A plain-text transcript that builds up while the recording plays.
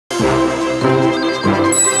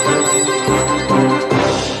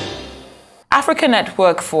Africa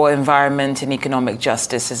Network for Environment and Economic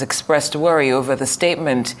Justice has expressed worry over the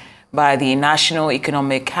statement by the National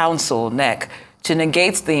Economic Council, NEC, to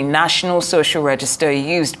negate the National Social Register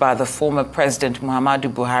used by the former President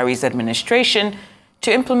Muhammadu Buhari's administration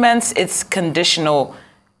to implement its conditional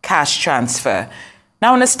cash transfer.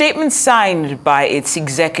 Now, in a statement signed by its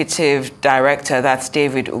executive director, that's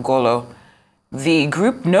David Ugolor, the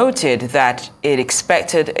group noted that it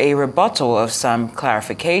expected a rebuttal of some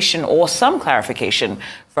clarification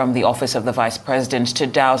from the Office of the Vice President to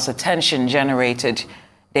douse the tension generated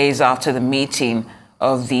days after the meeting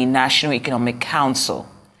of the National Economic Council.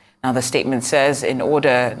 Now, the statement says, in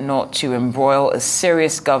order not to embroil a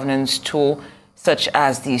serious governance tool such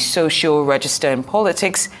as the social register in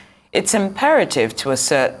politics, it's imperative to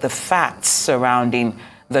assert the facts surrounding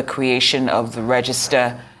the creation of the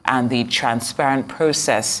register and the transparent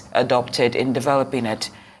process adopted in developing it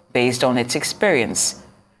based on its experience.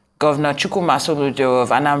 Governor Chukwuma Soludo of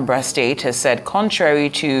Anambra State has said, contrary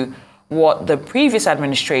to what the previous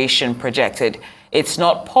administration projected, it's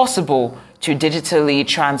not possible to digitally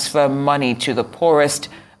transfer money to the poorest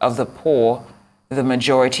of the poor, the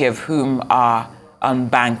majority of whom are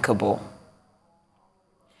unbankable.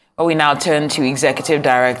 Well, we now turn to Executive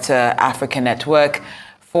Director, Africa Network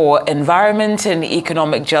for Environment and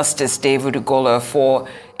Economic Justice, David Ugolor, for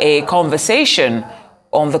a conversation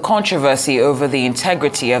on the controversy over the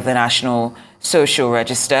integrity of the National Social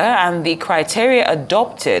Register and the criteria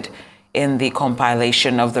adopted in the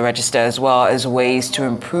compilation of the register, as well as ways to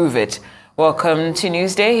improve it. Welcome to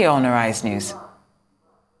Newsday here on Arise News.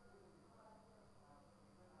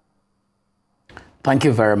 Thank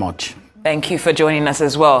you very much. Thank you for joining us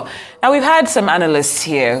as well. Now, we've had some analysts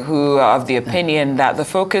here who are of the opinion that the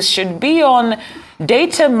focus should be on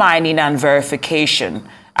data mining and verification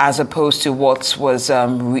as opposed to what was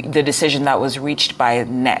the decision that was reached by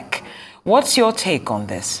NEC. What's your take on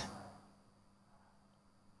this?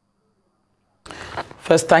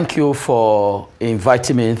 First, thank you for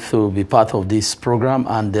inviting me to be part of this program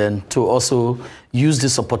and then to also use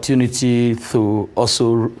this opportunity to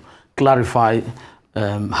also clarify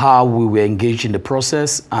how we were engaged in the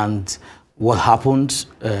process and what happened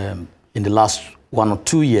in the last 1 or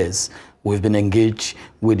 2 years. We've been engaged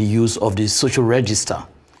with the use of the social register.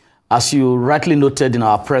 As you rightly noted in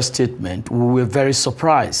our press statement, we were very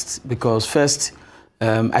surprised because first,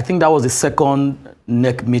 I think that was the second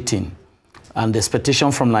NEC meeting, and the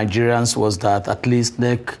expectation from Nigerians was that at least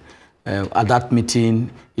NEC at that meeting,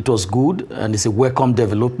 it was good, and it's a welcome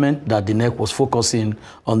development that the NEC was focusing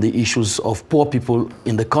on the issues of poor people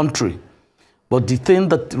in the country. But the thing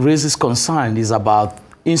that raises concern is about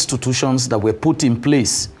institutions that were put in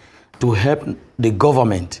place to help the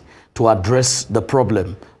government to address the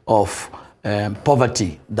problem of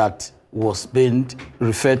poverty that was being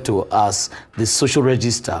referred to as the social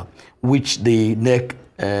register, which the NEC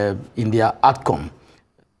in their outcome,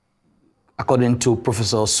 according to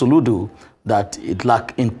Professor Soludo, that it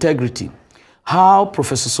lacked integrity. How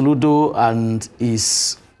Professor Soludo and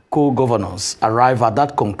his co-governors arrive at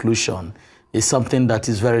that conclusion is something that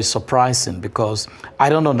is very surprising because I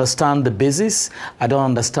don't understand the basis. I don't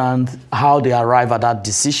understand how they arrive at that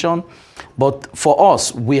decision. But for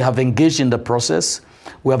us, we have engaged in the process.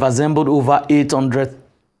 We have assembled over 800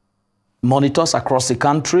 monitors across the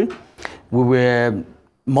country. We were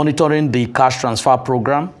monitoring the cash transfer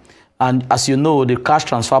program. And as you know, the cash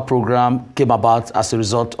transfer program came about as a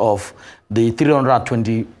result of the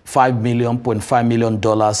 $325.5 million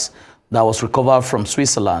that was recovered from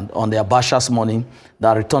Switzerland on their Bashas money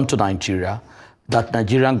that returned to Nigeria, that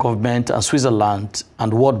Nigerian government and Switzerland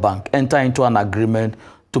and World Bank enter into an agreement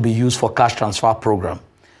to be used for cash transfer program.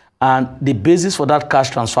 And the basis for that cash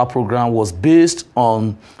transfer program was based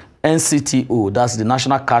on NCTO, that's the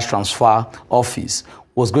National Cash Transfer Office,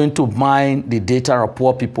 was going to mine the data of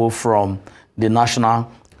poor people from the National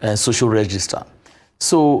Social Register.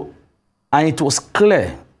 So, and it was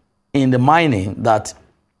clear in the mining that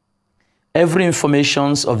every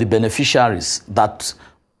information of the beneficiaries that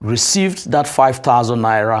received that 5,000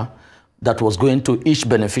 naira that was going to each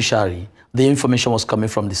beneficiary, the information was coming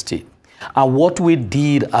from the state. And what we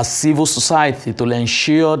did as civil society to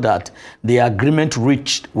ensure that the agreement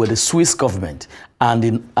reached with the Swiss government and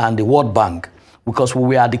the World Bank, because we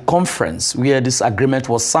were at the conference where this agreement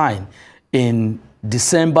was signed in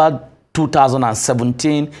December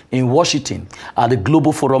 2017 in Washington at the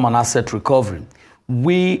Global Forum on Asset Recovery.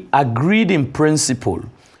 We agreed in principle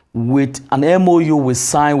with an MOU we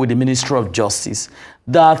signed with the Ministry of Justice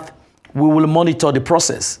that we will monitor the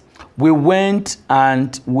process. We went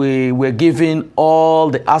and we were given all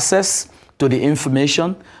the access to the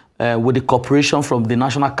information with the cooperation from the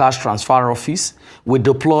National Cash Transfer Office. We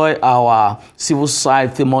deploy our civil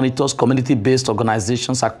society monitors, community-based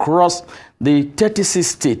organizations across the 36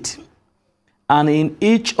 states. And in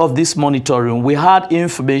each of this monitoring, we had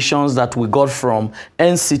information that we got from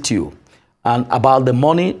NCTU and about the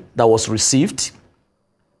money that was received,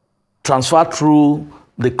 transferred through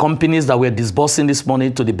the companies that were disbursing this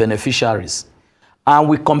money to the beneficiaries. And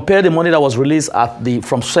we compared the money that was released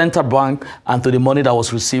from Central Bank and to the money that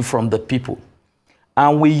was received from the people.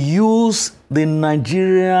 And we use the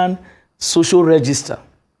Nigerian Social Register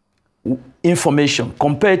information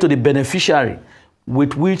compared to the beneficiary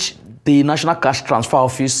with which the National Cash Transfer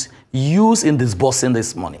Office used in disbursing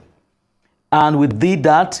this money. And we did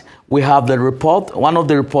that. We have the report. One of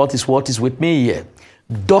the reports is what is with me here.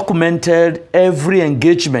 Documented every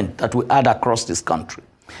engagement that we had across this country.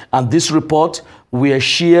 And this report we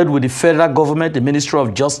shared with the federal government, the Ministry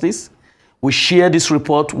of Justice. We shared this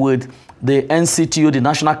report with the NCTU, the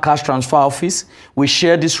National Cash Transfer Office. We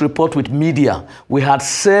shared this report with media. We had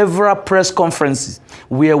several press conferences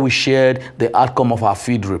where we shared the outcome of our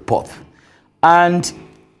field report. And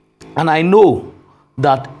I know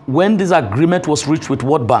that when this agreement was reached with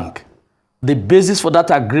World Bank, the basis for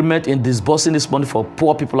that agreement in disbursing this money for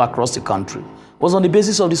poor people across the country was on the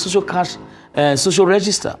basis of the social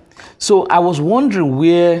register. So I was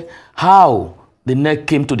wondering how the NEC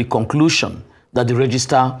came to the conclusion that the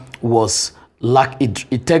register was lack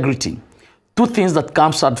integrity. Two things that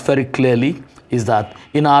comes out very clearly is that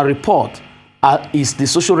in our report, is the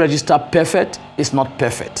social register perfect? It's not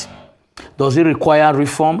perfect. Does it require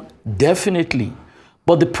reform? Definitely.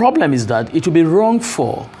 But the problem is that it would be wrong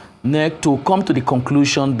for NEC to come to the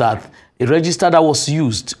conclusion that a register that was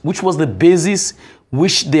used, which was the basis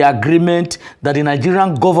which the agreement that the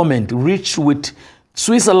Nigerian government reached with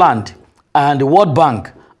Switzerland and the World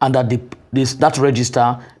Bank, and that that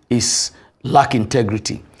register is lack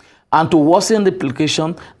integrity. And to worsen the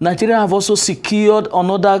implication, Nigeria have also secured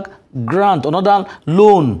another grant, another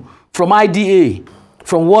loan from IDA,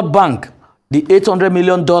 from World Bank, the $800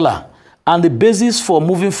 million. And the basis for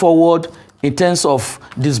moving forward in terms of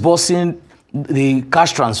disbursing the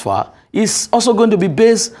cash transfer is also going to be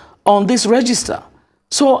based on this register.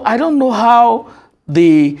 So I don't know how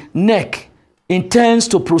the NEC intends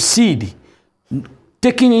to proceed,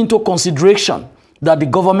 taking into consideration that the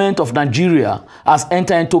government of Nigeria has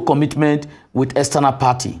entered into commitment with external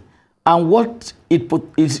party. And what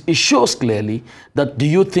it shows clearly that, do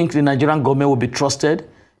you think the Nigerian government will be trusted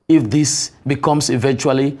if this becomes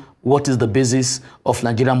eventually what is the basis of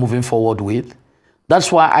Nigeria moving forward with?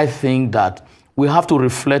 That's why I think that we have to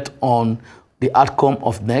reflect on the outcome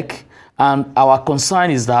of NEC. And our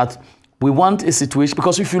concern is that we want a situation,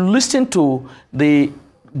 because if you listen to the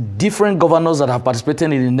different governors that have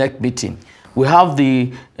participated in the NEC meeting, we have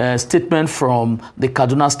the statement from the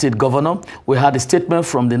Kaduna State Governor, we had a statement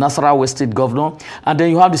from the Nasarawa State Governor, and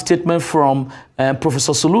then you have the statement from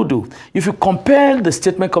Professor Soludo. If you compare the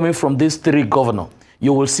statement coming from these three governors,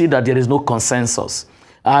 you will see that there is no consensus.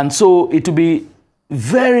 And so it will be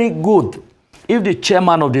very good if the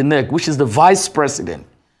chairman of the NEC, which is the vice president,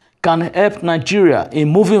 can help Nigeria in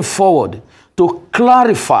moving forward to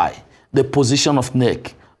clarify the position of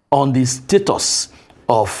NEC on the status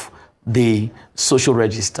of the social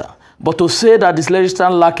register. But to say that this register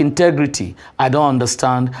lacks integrity, I don't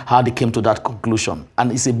understand how they came to that conclusion.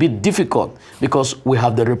 And it's a bit difficult because we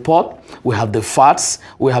have the report, we have the facts,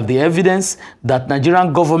 we have the evidence that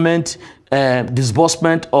Nigerian government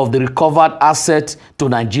disbursement of the recovered asset to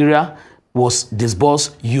Nigeria was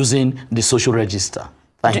disbursed using the social register.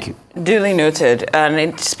 Thank you. Duly noted.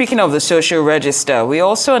 And speaking of the social register, we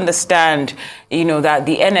also understand, that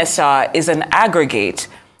the NSR is an aggregate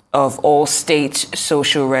of all state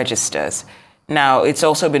social registers. Now, it's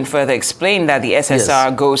also been further explained that the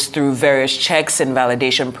SSR goes through various checks and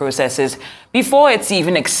validation processes before it's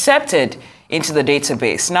even accepted into the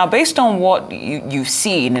database. Now, based on what you've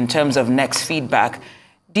seen in terms of NEC's feedback,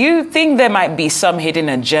 do you think there might be some hidden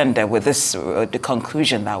agenda with this, the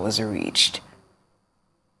conclusion that was reached?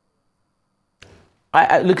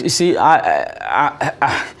 Look, you see, I'm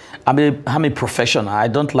a professional. I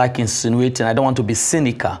don't like insinuating. I don't want to be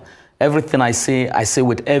cynical. Everything I say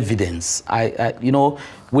with evidence.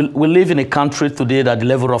 We live in a country today that the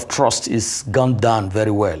level of trust is gone down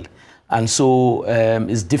very well. And so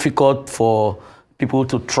it's difficult for people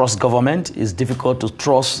to trust government. It's difficult to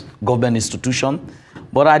trust government institutions.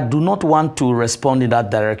 But I do not want to respond in that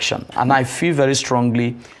direction. And I feel very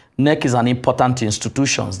strongly NEC is an important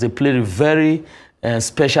institution. They play a very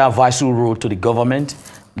special advisory role to the government.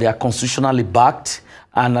 They are constitutionally backed.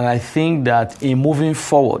 And I think that in moving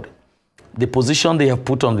forward, the position they have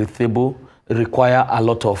put on the table require a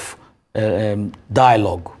lot of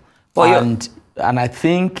dialogue. Well, and I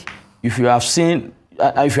think if you have seen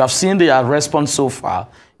their response so far,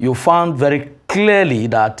 you found very clearly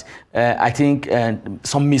that I think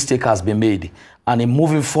some mistake has been made. And in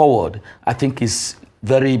moving forward, I think it's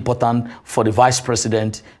very important for the Vice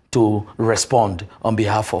President to respond on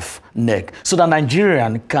behalf of NEC so that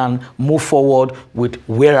Nigerian can move forward with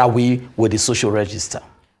where are we with the social register.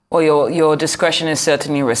 Well, your discretion is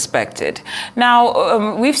certainly respected.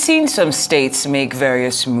 Now, we've seen some states make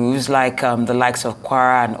various moves, like the likes of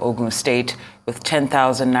Kwara and Ogun State, with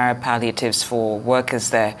 10,000 naira palliatives for workers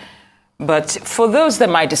there. But for those that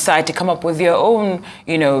might decide to come up with your own,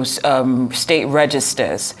 state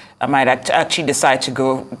registers, I might actually decide to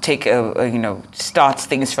go take start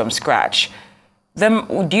things from scratch.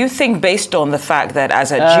 Then, do you think, based on the fact that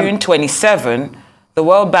as of June 27, the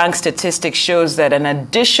World Bank statistics shows that an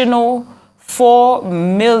additional 4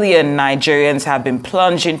 million Nigerians have been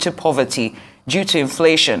plunged into poverty due to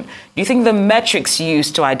inflation, do you think the metrics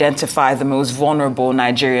used to identify the most vulnerable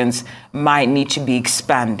Nigerians might need to be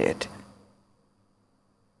expanded?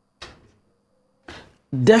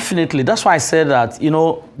 Definitely. That's why I said that,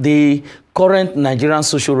 the current Nigerian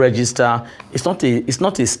social register is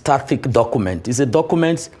not a static document. It's a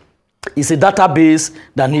document, it's a database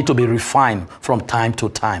that needs to be refined from time to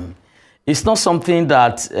time. It's not something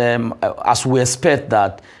that, as we expect,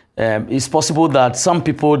 that it's possible that some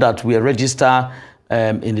people that we register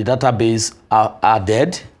in the database are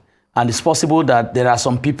dead, and it's possible that there are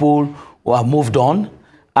some people who have moved on,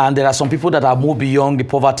 and there are some people that have moved beyond the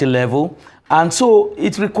poverty level. And so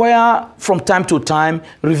it requires, from time to time,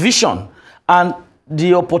 revision. And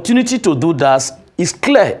the opportunity to do that is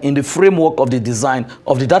clear in the framework of the design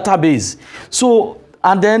of the database. So,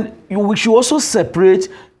 and then we should also separate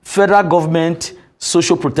federal government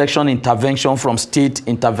social protection intervention from state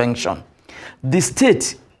intervention. The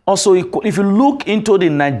state also, if you look into the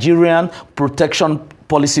Nigerian protection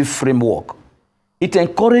policy framework, it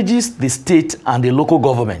encourages the state and the local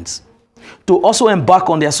governments to also embark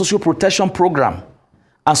on their social protection program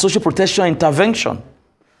and social protection intervention.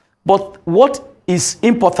 But what is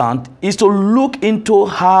important is to look into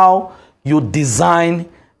how you design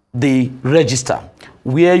the register,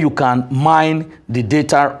 where you can mine the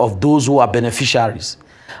data of those who are beneficiaries.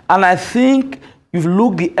 And I think you've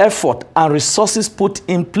looked the effort and resources put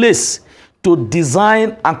in place to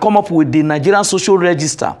design and come up with the Nigerian social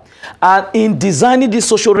register. And in designing the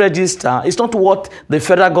social register, it's not what the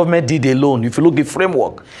federal government did alone. If you look at the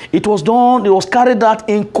framework, it was done, it was carried out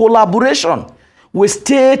in collaboration with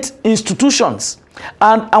state institutions.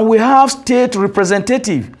 And we have state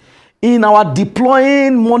representatives in our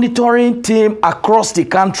deploying monitoring team across the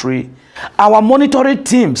country. Our monitoring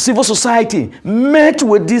team, civil society, met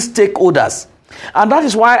with these stakeholders. And that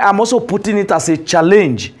is why I'm also putting it as a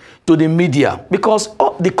challenge to the media, because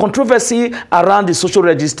the controversy around the social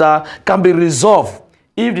register can be resolved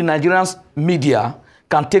if the Nigerian media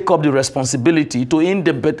can take up the responsibility to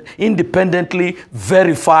independently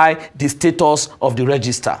verify the status of the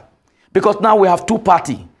register. Because now we have two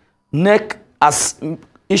parties. NEC has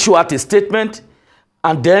issued a statement,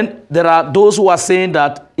 and then there are those who are saying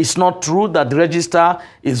that it's not true, that the register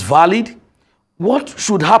is valid. What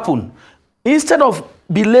should happen? Instead of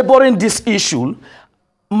belaboring this issue,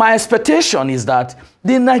 my expectation is that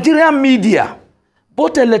the Nigerian media,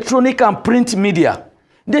 both electronic and print media,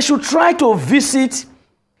 they should try to visit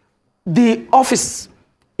the office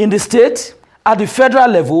in the state at the federal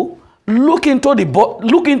level, look into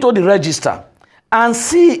the register and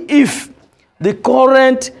see if the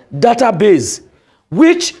current database,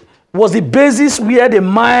 which was the basis where they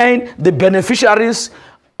mine the beneficiaries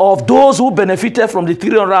of those who benefited from the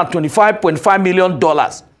 $325.5 million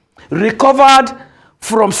recovered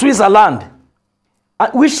from Switzerland,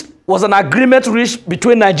 which was an agreement reached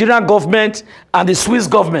between Nigerian government and the Swiss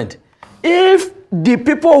government. If the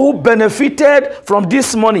people who benefited from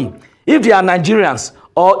this money, if they are Nigerians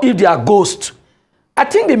or if they are ghosts, I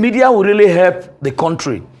think the media will really help the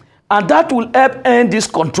country. And that will help end this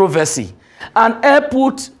controversy and help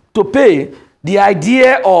put to pay the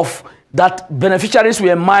idea of that beneficiaries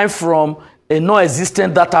were mined from a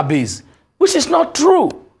non-existent database, which is not true.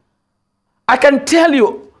 I can tell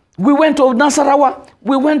you, we went to Nasarawa,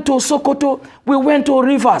 we went to Sokoto, we went to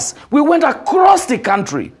Rivers, we went across the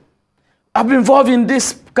country. I've been involved in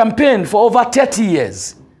this campaign for over 30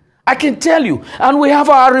 years. I can tell you, and we have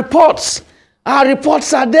our reports. Our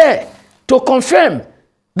reports are there to confirm.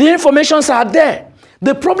 The informations are there.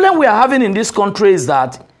 The problem we are having in this country is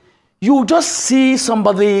that you just see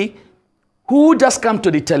somebody who just come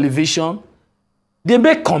to the television, they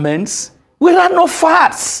make comments, We ran no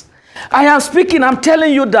facts. I am speaking, I'm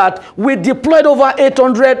telling you that we deployed over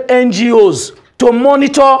 800 NGOs to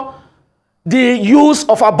monitor the use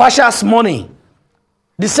of Abacha's money.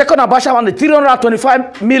 The second Abacha one, the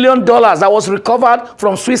 $325 million that was recovered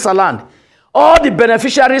from Switzerland. All the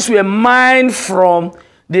beneficiaries were mined from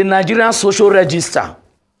the Nigerian Social Register.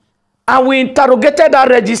 And we interrogated that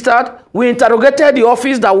register. We interrogated the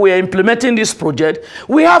office that we are implementing this project.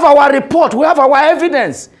 We have our report. We have our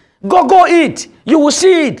evidence. Go it. You will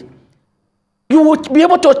see it. You will be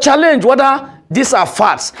able to challenge whether these are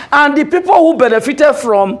facts. And the people who benefited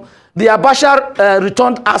from the Abacha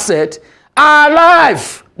returned asset are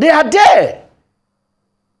alive. They are there.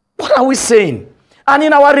 What are we saying? And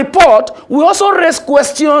in our report, we also raise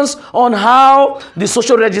questions on how the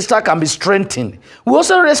social register can be strengthened. We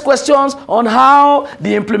also raise questions on how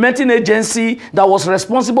the implementing agency that was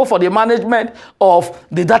responsible for the management of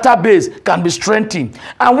the database can be strengthened.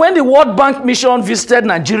 And when the World Bank mission visited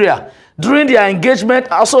Nigeria, during their engagement,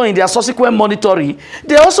 also in their subsequent monitoring,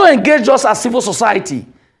 they also engaged us as civil society.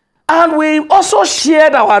 And we also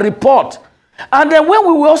shared our report. And then when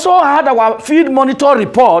we also had our field monitor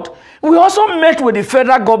report, we also met with the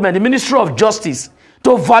federal government, the Ministry of Justice,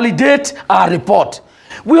 to validate our report.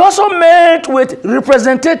 We also met with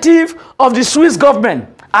representatives of the Swiss government.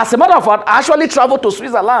 As a matter of fact, I actually traveled to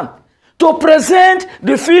Switzerland to present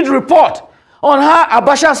the field report on how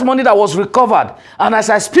Abacha's money that was recovered. And as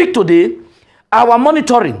I speak today, our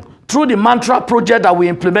monitoring through the Mantra project that we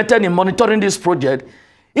implemented in monitoring this project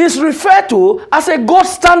is referred to as a gold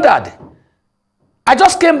standard. I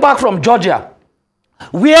just came back from Georgia,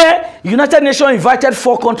 where United Nations invited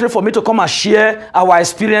 4 countries for me to come and share our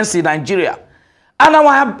experience in Nigeria. And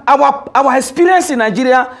our experience in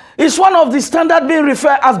Nigeria is one of the standards being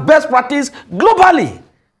referred as best practice globally.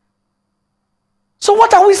 So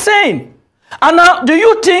what are we saying? And now, do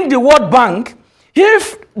you think the World Bank,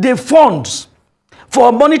 if the funds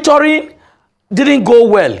for monitoring didn't go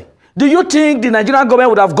well, do you think the Nigerian government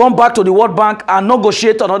would have gone back to the World Bank and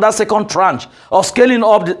negotiate another second tranche of scaling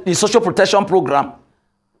up the social protection program?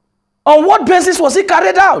 On what basis was it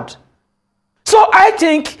carried out? So I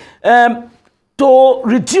think to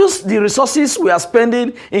reduce the resources we are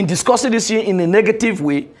spending in discussing this in a negative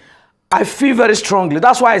way, I feel very strongly.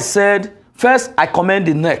 That's why I said, first, I commend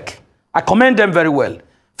the NEC. I commend them very well.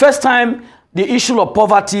 First time, the issue of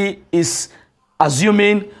poverty is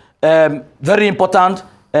assuming very important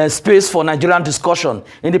space for Nigerian discussion.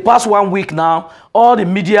 In the past 1 week now, all the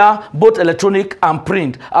media, both electronic and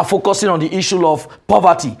print, are focusing on the issue of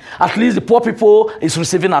poverty. At least the poor people is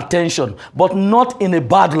receiving attention, but not in a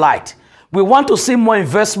bad light. We want to see more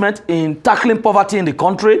investment in tackling poverty in the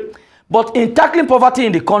country, but in tackling poverty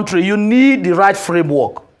in the country, you need the right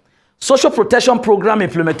framework. Social protection program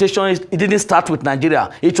implementation, it didn't start with Nigeria.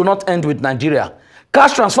 It will not end with Nigeria.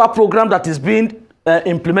 Cash transfer program that is being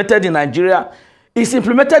implemented in Nigeria is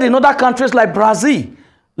implemented in other countries like Brazil,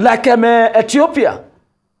 like Ethiopia.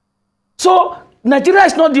 So Nigeria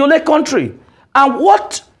is not the only country. And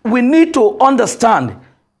what we need to understand,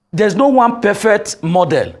 there's no one perfect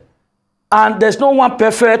model. And there's no one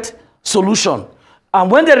perfect solution.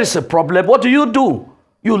 And when there is a problem, what do?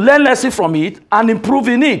 You learn lessons from it and improve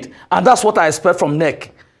in it. And that's what I expect from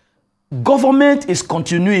NEC. Government is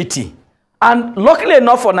continuity. And luckily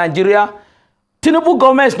enough for Nigeria, Tinubu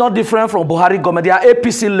government is not different from Buhari government. They are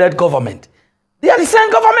APC-led government. They are the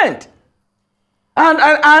same government.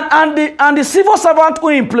 And the civil servant who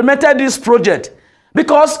implemented this project,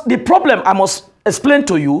 because the problem I must explain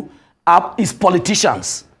to you is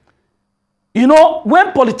politicians. You know,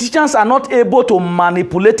 when politicians are not able to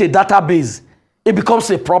manipulate a database, it becomes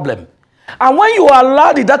a problem. And when you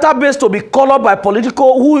allow the database to be colored by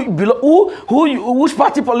political, which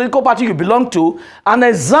political party you belong to, an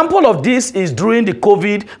example of this is during the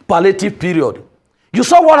COVID palliative period. You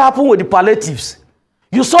saw what happened with the palliatives.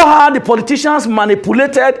 You saw how the politicians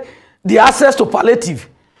manipulated the access to palliative.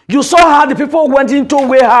 You saw how the people went into a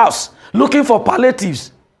warehouse looking for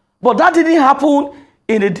palliatives. But that didn't happen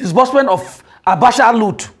in the disbursement of Abacha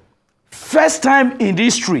loot. First time in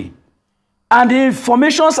history. And the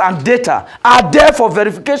informations and data are there for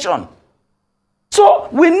verification. So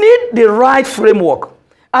we need the right framework.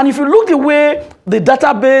 And if you look the way the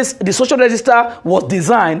database, the social register was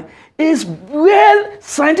designed, is well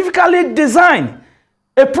scientifically designed.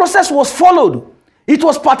 A process was followed. It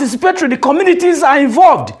was participatory. The communities are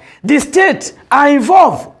involved. The states are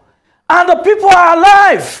involved. And the people are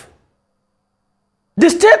alive. The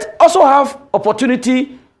state also have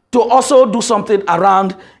opportunity to also do something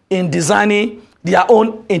around in designing their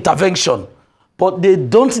own intervention. but they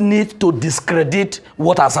don't need to discredit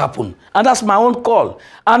what has happened. And that's my own call.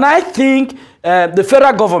 And I think the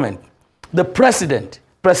federal government, the President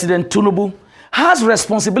Tinubu, has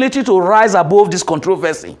responsibility to rise above this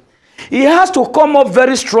controversy. He has to come up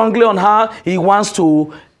very strongly on how he wants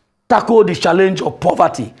to tackle the challenge of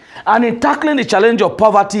poverty. And in tackling the challenge of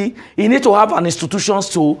poverty, you need to have an institutions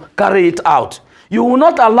to carry it out. You will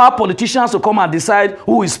not allow politicians to come and decide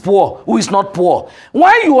who is poor, who is not poor.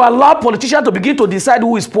 When you allow politicians to begin to decide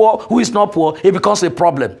who is poor, who is not poor, it becomes a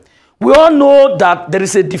problem. We all know that there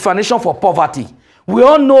is a definition for poverty. We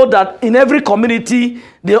all know that in every community,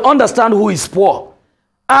 they understand who is poor.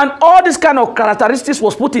 And all this kind of characteristics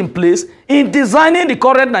was put in place in designing the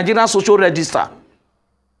current Nigerian social register.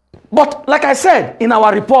 But like I said in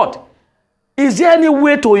our report, is there any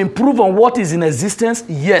way to improve on what is in existence?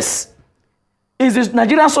 Yes. Is this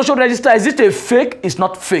Nigerian social register, is it a fake? It's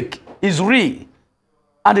not fake. It's real.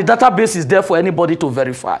 And the database is there for anybody to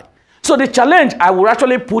verify. So the challenge I will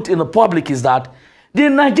actually put in the public is that the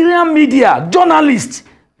Nigerian media, journalists,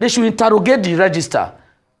 they should interrogate the register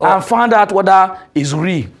and find out whether it's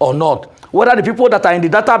real or not. Whether the people that are in the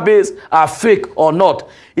database are fake or not.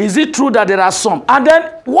 Is it true that there are some? And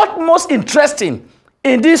then what most interesting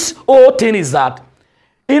in this whole thing is that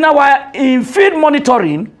in field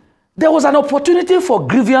monitoring, there was an opportunity for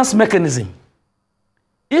grievance mechanism.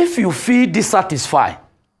 If you feel dissatisfied,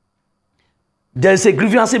 there is a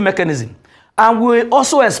grievance mechanism. And we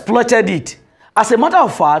also exploited it. As a matter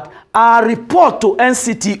of fact, our report to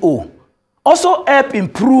NCTO also helped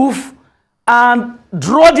improve and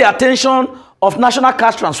draw the attention of National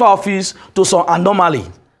Cash Transfer Office to some anomaly.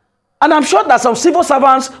 And I'm sure that some civil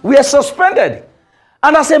servants were suspended.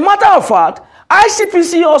 And as a matter of fact,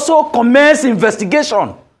 ICPC also commenced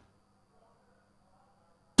investigation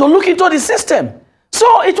to look into the system.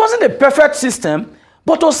 So it wasn't a perfect system,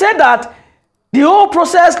 but to say that the whole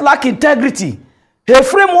process lacked integrity, a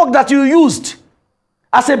framework that you used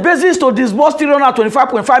as a basis to disburse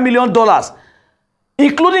 $325.5 million,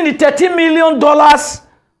 including the $13 million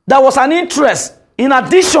that was an interest in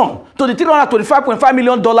addition to the $325.5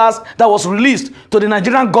 million that was released to the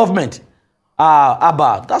Nigerian government.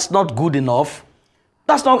 Abba, that's not good enough.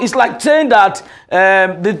 That's not, it's like saying that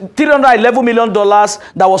the $311 million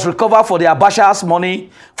that was recovered for the Abacha's money,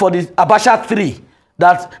 for the Abacha 3,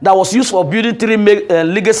 that was used for building 3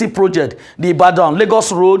 legacy projects, the Ibadan,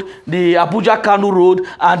 Lagos Road, the Abuja Kanu Road,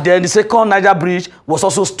 and then the second Niger Bridge was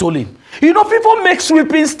also stolen. You know, people make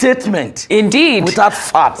sweeping statements. Indeed. Without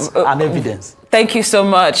facts and evidence. Thank you so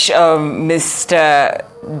much, Mr.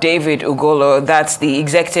 David Ugolor. That's the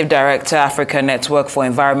Executive Director, Africa Network for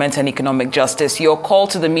Environment and Economic Justice. Your call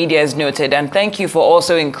to the media is noted, and thank you for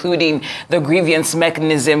also including the grievance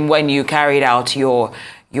mechanism when you carried out your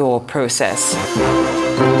process.